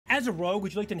As a rogue,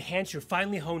 would you like to enhance your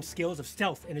finely honed skills of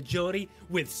stealth and agility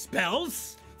with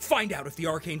spells? Find out if the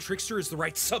Arcane Trickster is the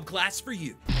right subclass for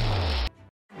you.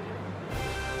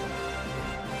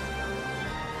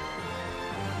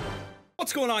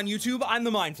 What's going on, YouTube? I'm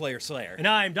the Mind Flayer Slayer. And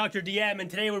I'm Dr. DM, and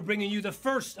today we're bringing you the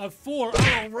first of 4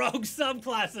 rogue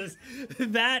subclasses.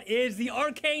 That is the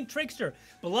Arcane Trickster.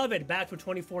 Beloved, back for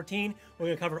 2014. We're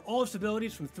going to cover all its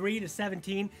abilities from 3 to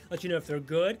 17, let you know if they're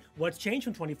good, what's changed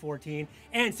from 2014,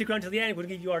 and stick around till the end. We're going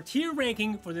to give you our tier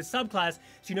ranking for this subclass so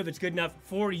you know if it's good enough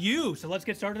for you. So let's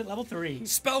get started at level 3.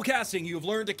 Spellcasting. You've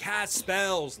learned to cast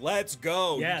spells. Let's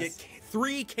go. Yes. You get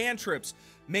 3 cantrips.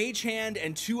 Mage Hand,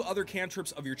 and 2 other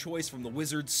cantrips of your choice from the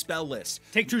wizard's spell list.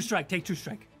 Take True Strike, take True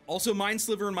Strike. Also, Mind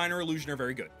Sliver and Minor Illusion are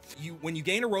very good. When you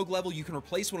gain a rogue level, you can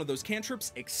replace one of those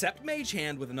cantrips, except Mage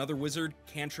Hand, with another wizard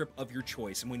cantrip of your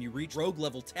choice. And when you reach rogue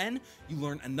level 10, you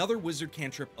learn another wizard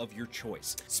cantrip of your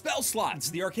choice. Spell slots.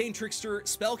 The Arcane Trickster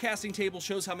spellcasting table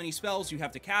shows how many spells you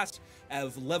have to cast.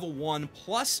 Of level 1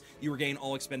 plus, you regain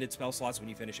all expended spell slots when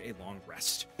you finish a long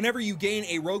rest. Whenever you gain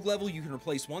a rogue level, you can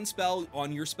replace one spell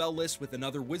on your spell list with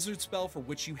another wizard spell for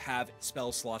which you have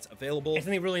spell slots available. And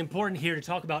something really important here to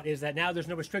talk about is that now there's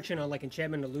no restriction on like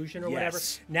enchantment, illusion, or whatever.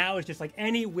 Now it's just like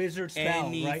any wizard spell,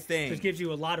 right? So it gives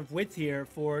you a lot of width here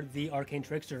for the Arcane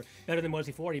Trickster, better than was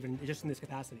before, even just in this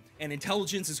capacity. And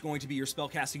intelligence is going to be your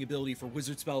spellcasting ability for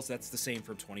wizard spells. That's the same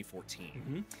from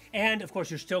 2014. And of course,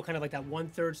 you're still kind of like that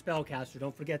 1/3 spellcaster.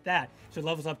 Don't forget that. So it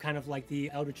levels up kind of like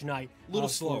the Eldritch Knight, a little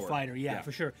slower fighter, yeah,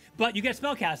 for sure. But you get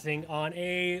spellcasting on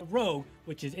a rogue,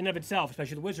 which is in and of itself,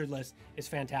 especially the wizard list, is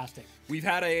fantastic. We've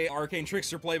had a Arcane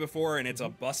Trickster play before, and it's a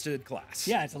busted class.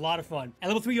 Yeah, it's a lot of fun. At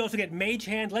level 3, you also get Mage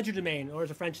Hand, Legerdemain, or as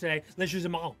the French say,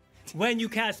 Legerdemain. When you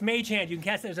cast Mage Hand, you can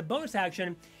cast it as a bonus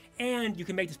action, and you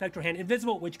can make the Spectral Hand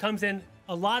invisible, which comes in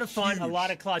a lot of fun, a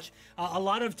lot of clutch. A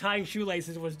lot of tying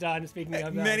shoelaces was done, speaking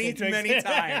of many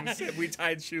times we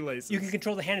tied shoelaces. You can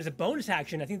control the hand as a bonus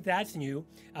action. I think that's new.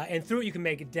 And through it, you can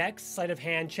make dex, sleight of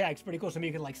hand checks. Pretty cool. So maybe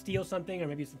you can like steal something, or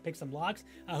maybe pick some locks.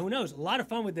 Who knows? A lot of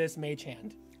fun with this Mage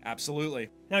Hand. Absolutely.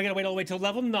 Now we gotta wait all the way till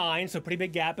level 9, so pretty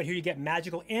big gap, but here you get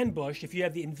Magical Ambush. If you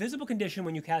have the invisible condition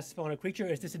when you cast a spell on a creature,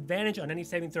 it's disadvantage on any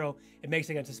saving throw it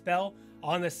makes against a spell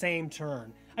on the same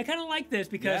turn. I kind of like this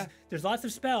because there's lots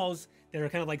of spells that are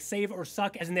kind of like save or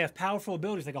suck, as in they have powerful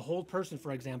abilities, like a hold person,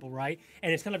 for example, right?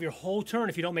 And it's kind of your whole turn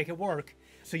if you don't make it work.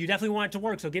 So you definitely want it to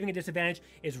work, so giving a disadvantage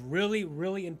is really,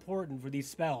 really important for these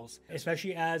spells,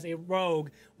 especially as a rogue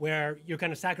where you're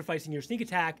kind of sacrificing your sneak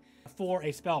attack for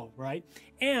a spell, right?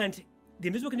 And the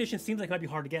invisible condition seems like it might be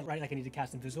hard to get, right? Like I need to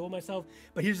cast invisible myself,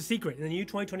 but here's the secret. In the new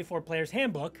 2024 Player's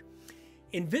Handbook,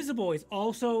 invisible is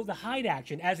also the hide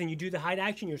action, as in you do the hide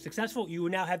action, you're successful, you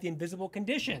now have the invisible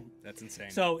condition. That's insane.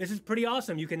 So this is pretty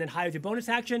awesome. You can then hide with your bonus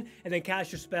action and then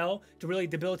cast your spell to really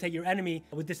debilitate your enemy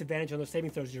with disadvantage on those saving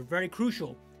throws. You're very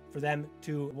crucial for them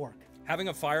to work. Having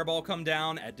a fireball come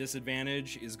down at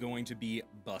disadvantage is going to be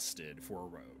busted for a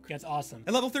rogue. That's awesome.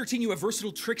 At level 13, you have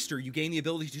Versatile Trickster. You gain the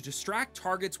ability to distract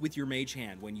targets with your Mage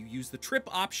Hand. When you use the trip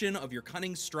option of your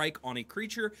Cunning Strike on a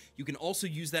creature, you can also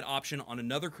use that option on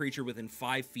another creature within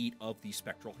 5 feet of the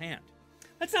Spectral Hand.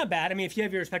 That's not bad. I mean, if you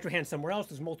have your Spectral Hand somewhere else,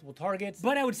 there's multiple targets.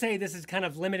 But I would say this is kind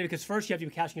of limited because first you have to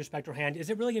be casting your Spectral Hand.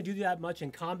 Is it really going to do that much in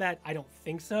combat? I don't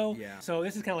think so. Yeah. So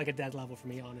this is kind of like a dead level for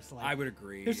me, honestly. I would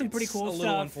agree. There's some pretty cool stuff. It's a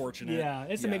little unfortunate. Yeah,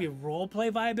 it's some maybe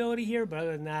roleplay viability here, but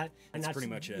other than that, that's pretty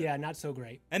much it. Yeah, not so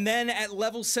great. And then at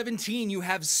level 17, you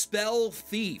have Spell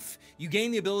Thief. You gain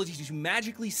the ability to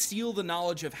magically steal the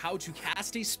knowledge of how to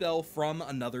cast a spell from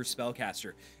another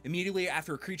spellcaster. Immediately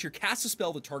after a creature casts a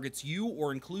spell that targets you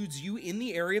or includes you in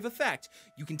the area of effect,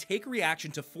 you can take a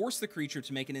reaction to force the creature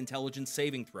to make an intelligence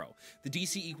saving throw. The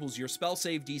DC equals your spell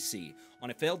save DC. On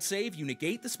a failed save, you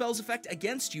negate the spell's effect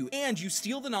against you, and you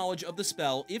steal the knowledge of the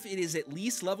spell if it is at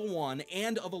least level 1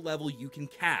 and of a level you can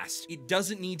cast. It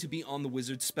doesn't need to be on the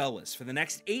wizard's spell list. For the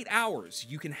next 8 hours,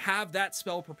 you can have that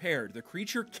spell prepared. The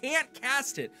creature can't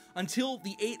cast it until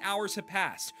the 8 hours have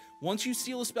passed. Once you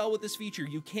steal a spell with this feature,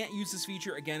 you can't use this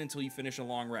feature again until you finish a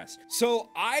long rest. So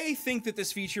I think that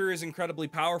this feature is incredibly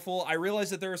powerful. I realize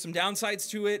that there are some downsides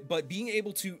to it, but being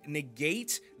able to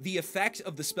negate the effect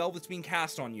of the spell that's being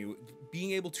cast on you,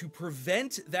 being able to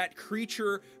prevent that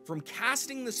creature from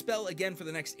casting the spell again for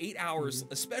the next 8 hours,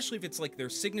 especially if it's like their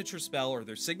signature spell or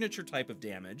their signature type of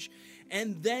damage,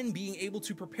 and then being able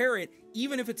to prepare it,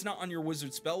 even if it's not on your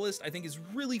wizard spell list, I think is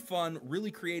really fun,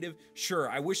 really creative. Sure,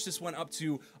 I wish this went up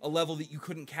to a level that you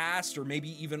couldn't cast, or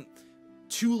maybe even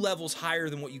 2 levels higher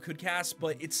than what you could cast,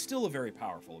 but it's still a very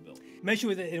powerful ability. Mention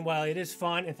with it, and while it is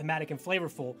fun and thematic and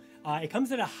flavorful, it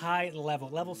comes at a high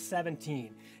level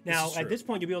 17. Now, at this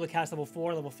point, you'll be able to cast level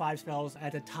 4, level 5 spells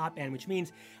at the top end, which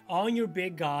means on your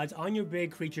big gods, on your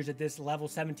big creatures at this level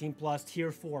 17 plus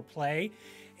tier 4 play,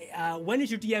 when is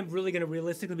your DM really going to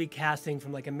realistically be casting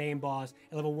from like a main boss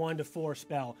a level 1 to 4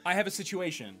 spell? I have a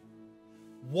situation.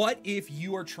 What if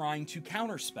you are trying to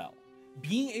counterspell?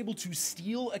 Being able to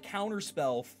steal a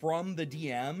counterspell from the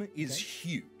DM is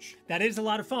huge. That is a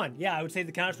lot of fun. Yeah, I would say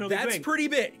the counterspell is That's pretty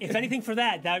big. If anything for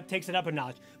that takes it up a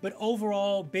notch. But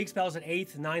overall, big spells at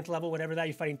 8th, 9th level, whatever that,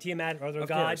 you're fighting Tiamat or other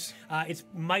gods, it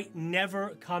might never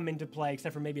come into play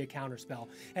except for maybe a counterspell.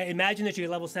 Imagine that you're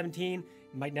at level 17,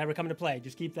 might never come into play.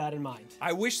 Just keep that in mind.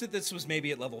 I wish that this was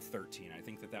maybe at level 13. I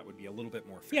think that would be a little bit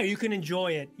more fair. Yeah, you can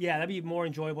enjoy it. Yeah, that'd be more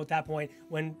enjoyable at that point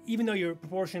when, even though you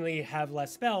proportionally have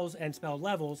less spells and spell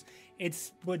levels,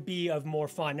 it would be of more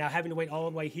fun. Now, having to wait all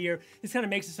the way here, this kind of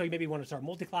makes it so you maybe want to start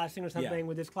multi-classing or something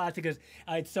with this class because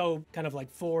it's so kind of like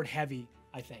forward heavy,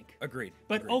 I think. Agreed.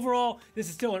 But overall, this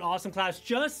is still an awesome class.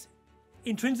 Just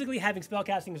intrinsically having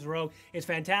spellcasting as a rogue is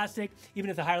fantastic. Even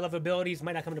if the higher level abilities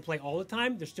might not come into play all the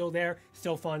time, they're still there,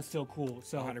 still fun, still cool.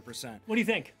 So 100%. What do you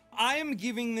think? I am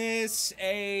giving this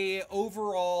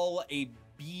overall a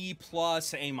B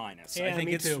plus, A minus. Yeah, I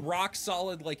think it's too. rock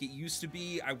solid like it used to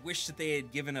be. I wish that they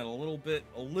had given it a little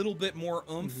bit more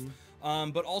oomph.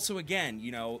 But also, again,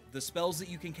 you know, the spells that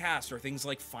you can cast are things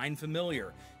like Find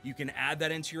Familiar. You can add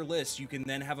that into your list. You can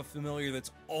then have a familiar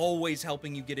that's always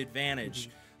helping you get advantage.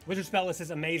 Wizard spell list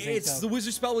is amazing. The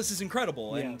wizard spell list is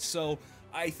incredible, Yeah. and so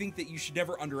I think that you should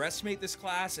never underestimate this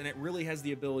class, and it really has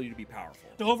the ability to be powerful.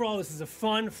 So overall, this is a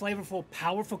fun, flavorful,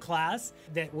 powerful class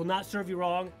that will not serve you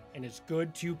wrong, and it's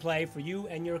good to play for you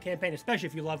and your campaign, especially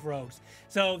if you love rogues.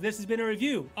 So this has been a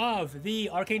review of the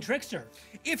Arcane Trickster.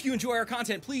 If you enjoy our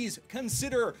content, please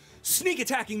consider sneak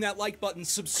attacking that like button,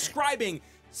 subscribing,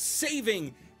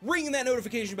 saving, ringing that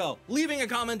notification bell, leaving a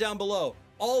comment down below.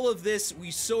 All of this we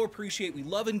so appreciate. We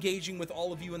love engaging with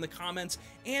all of you in the comments.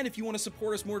 And if you want to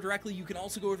support us more directly, you can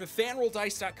also go over to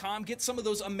fanrolldice.com, get some of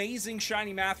those amazing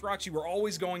shiny math rocks you were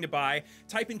always going to buy.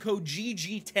 Type in code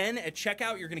GG10 at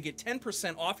checkout. You're going to get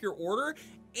 10% off your order.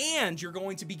 And you're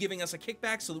going to be giving us a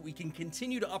kickback so that we can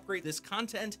continue to upgrade this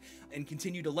content and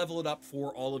continue to level it up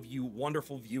for all of you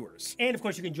wonderful viewers. And of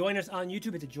course, you can join us on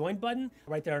YouTube at the join button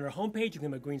right there on our homepage. You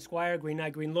can have a Green Squire, Green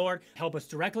Knight, Green Lord. Help us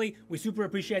directly. We super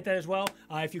appreciate that as well,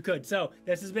 if you could. So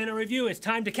this has been a review. It's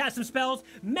time to cast some spells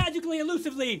magically,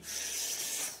 elusively.